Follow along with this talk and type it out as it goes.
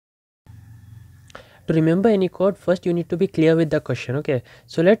To remember any code, first you need to be clear with the question. Okay,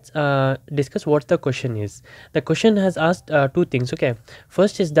 so let's discuss what the question is. The question has asked two things. Okay,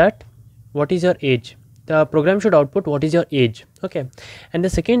 first is that what is your age. The program should output what is your age. Okay, and the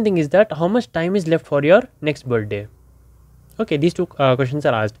second thing is that how much time is left for your next birthday. Okay, these two questions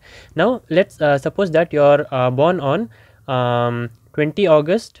are asked. Now let's suppose that you are born on 20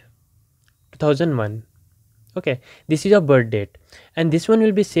 August 2001. Okay, this is your birth date, and this one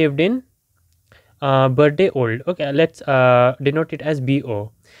will be saved in birthday old. Okay, let's denote it as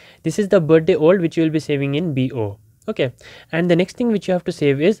BO. This is the birthday old which you will be saving in BO. Okay, and the next thing which you have to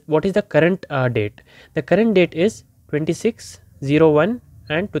save is what is the current date. The current date is 26/01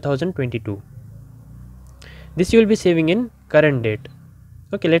 and 2022. This you will be saving in current date.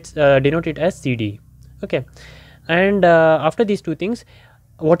 Okay, let's denote it as CD. Okay, and after these two things,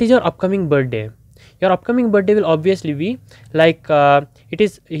 what is your upcoming birthday? Your upcoming birthday will obviously be like it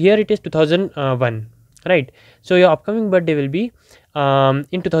is here, it is 2001, right? So your upcoming birthday will be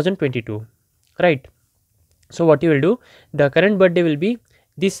in 2022, right? So what you will do, the current birthday will be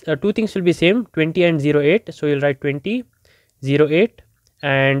these two things will be same, 20 and 08. So you'll write 20 08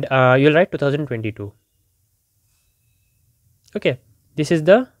 and you'll write 2022. Okay, this is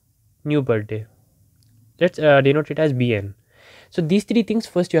the new birthday. Let's denote it as BN. So these three things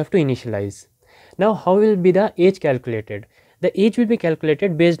first you have to initialize. Now how will be the age calculated? The age will be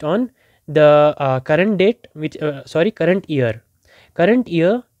calculated based on the current date, which current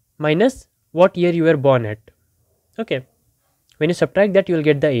year minus what year you were born at. Okay, when you subtract that you will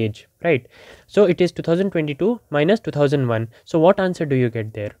get the age, right? So it is 2022 minus 2001. So what answer do you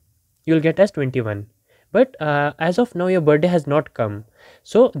get there? You will get as 21. But as of now your birthday has not come,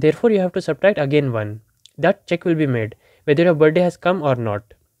 so therefore you have to subtract again 1. That check will be made whether your birthday has come or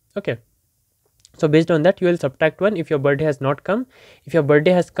not. Okay, so based on that you will subtract 1 if your birthday has not come. If your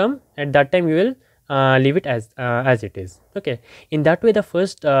birthday has come, at that time you will leave it as it is. Okay, in that way the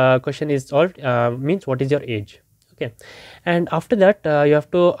first question is solved, means what is your age. Okay, and after that you have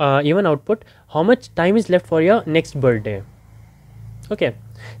to even output how much time is left for your next birthday. Okay,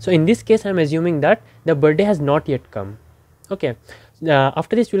 so in this case I am assuming that the birthday has not yet come. Okay,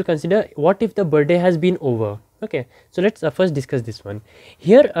 after this we will consider what if the birthday has been over. Okay, so let's first discuss this one.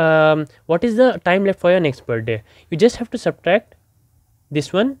 Here what is the time left for your next birthday? You just have to subtract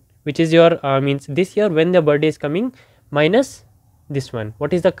this one, which is your means this year when the birthday is coming, minus this one,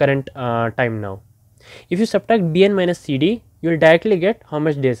 what is the current time now. If you subtract BN minus CD, you will directly get how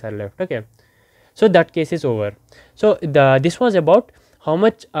much days are left. Okay, so that case is over. So this was about how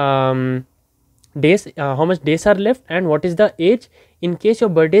much days are left and what is the age in case your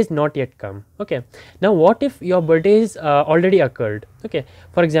birthday is not yet come. Okay, now what if your birthday is already occurred. Okay,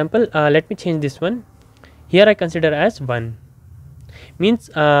 for example let me change this one. Here I consider as 1, means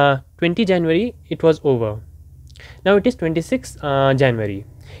 20 January it was over. Now it is 26 January.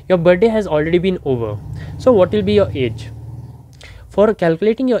 Your birthday has already been over. So what will be your age? For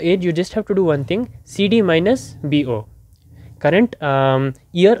calculating your age you just have to do one thing, CD minus BO. Current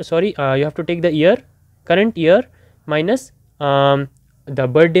year, you have to take the year, current year minus the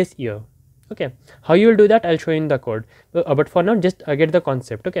birthday's year. Okay, how you will do that I'll show you in the code, but for now just get the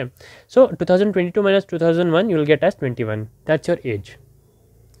concept. Okay, so 2022 minus 2001 you will get as 21. That's your age.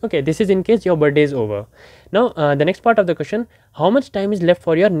 Okay, this is in case your birthday is over. Now the next part of the question, how much time is left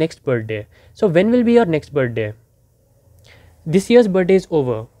for your next birthday? So when will be your next birthday? This year's birthday is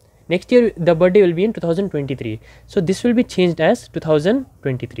over. Next year the birthday will be in 2023. So this will be changed as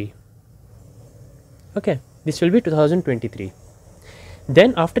 2023. Okay, this will be 2023.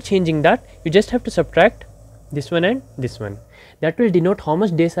 Then after changing that you just have to subtract this one and this one. That will denote how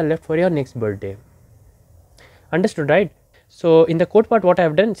much days are left for your next birthday. Understood, right? So in the code part what I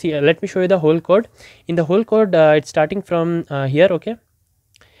have done, see let me show you the whole code. In the whole code it's starting from here. Okay,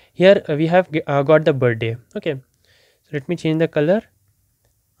 here we have got the birthday. Okay, so let me change the color.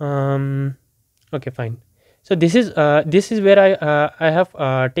 Okay, fine. So this is where I have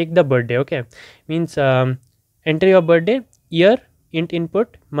take the birthday. Okay, means enter your birthday, year, int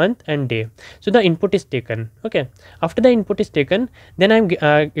input, month and day. So the input is taken. Okay, after the input is taken, then I'm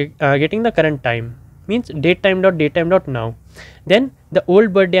getting the current time, means datetime dot now. Then the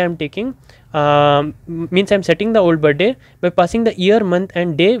old birthday I'm taking, means I'm setting the old birthday by passing the year, month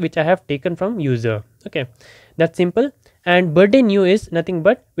and day which I have taken from user. Okay, that's simple. And birthday new is nothing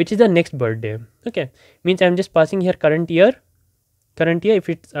but which is the next birthday. Okay, means I'm just passing here current year if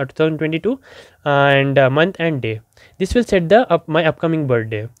it's 2022 and month and day. This will set the my upcoming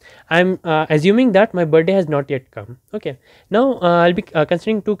birthday. I'm assuming that my birthday has not yet come. Okay, now I'll be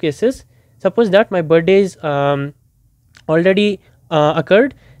considering two cases. Suppose that my birthday is already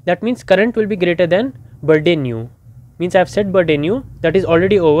occurred, that means current will be greater than birthday new. Means I have set birthday new, that is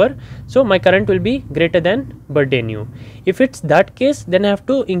already over, so my current will be greater than birthday new. If it's that case, then I have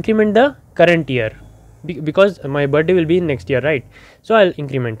to increment the current year, because my birthday will be next year, right? So I'll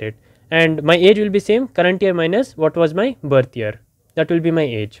increment it, and my age will be same, current year minus what was my birth year, that will be my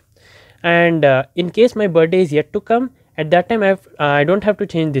age. And in case my birthday is yet to come, at that time I don't have to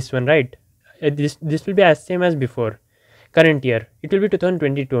change this one, right? This will be as same as before. Current year, it will be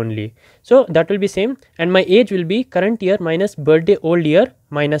 2022 only, so that will be same, and my age will be current year minus birthday old year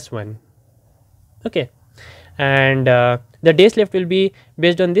minus 1. Okay, and the days left will be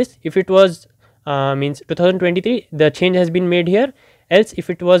based on this. If it was means 2023, the change has been made here, else if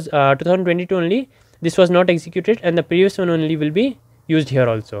it was 2022 only, this was not executed and the previous one only will be used here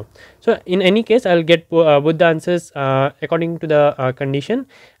also. So in any case, I'll get both the answers according to the condition,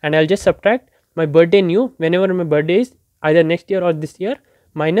 and I'll just subtract my birthday new whenever my birthday is either next year or this year,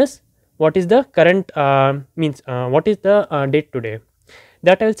 minus what is the current what is the date today,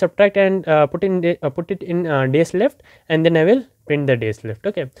 that I will subtract and put it in days left, and then I will print the days left.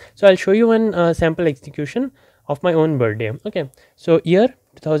 Okay, so I'll show you one sample execution of my own birthday. Okay, so year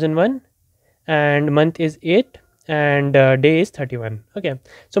 2001 and month is 8 and day is 31. Okay,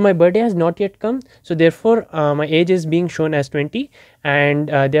 so my birthday has not yet come, so therefore my age is being shown as 20, and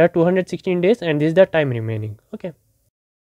there are 216 days and this is the time remaining. Okay,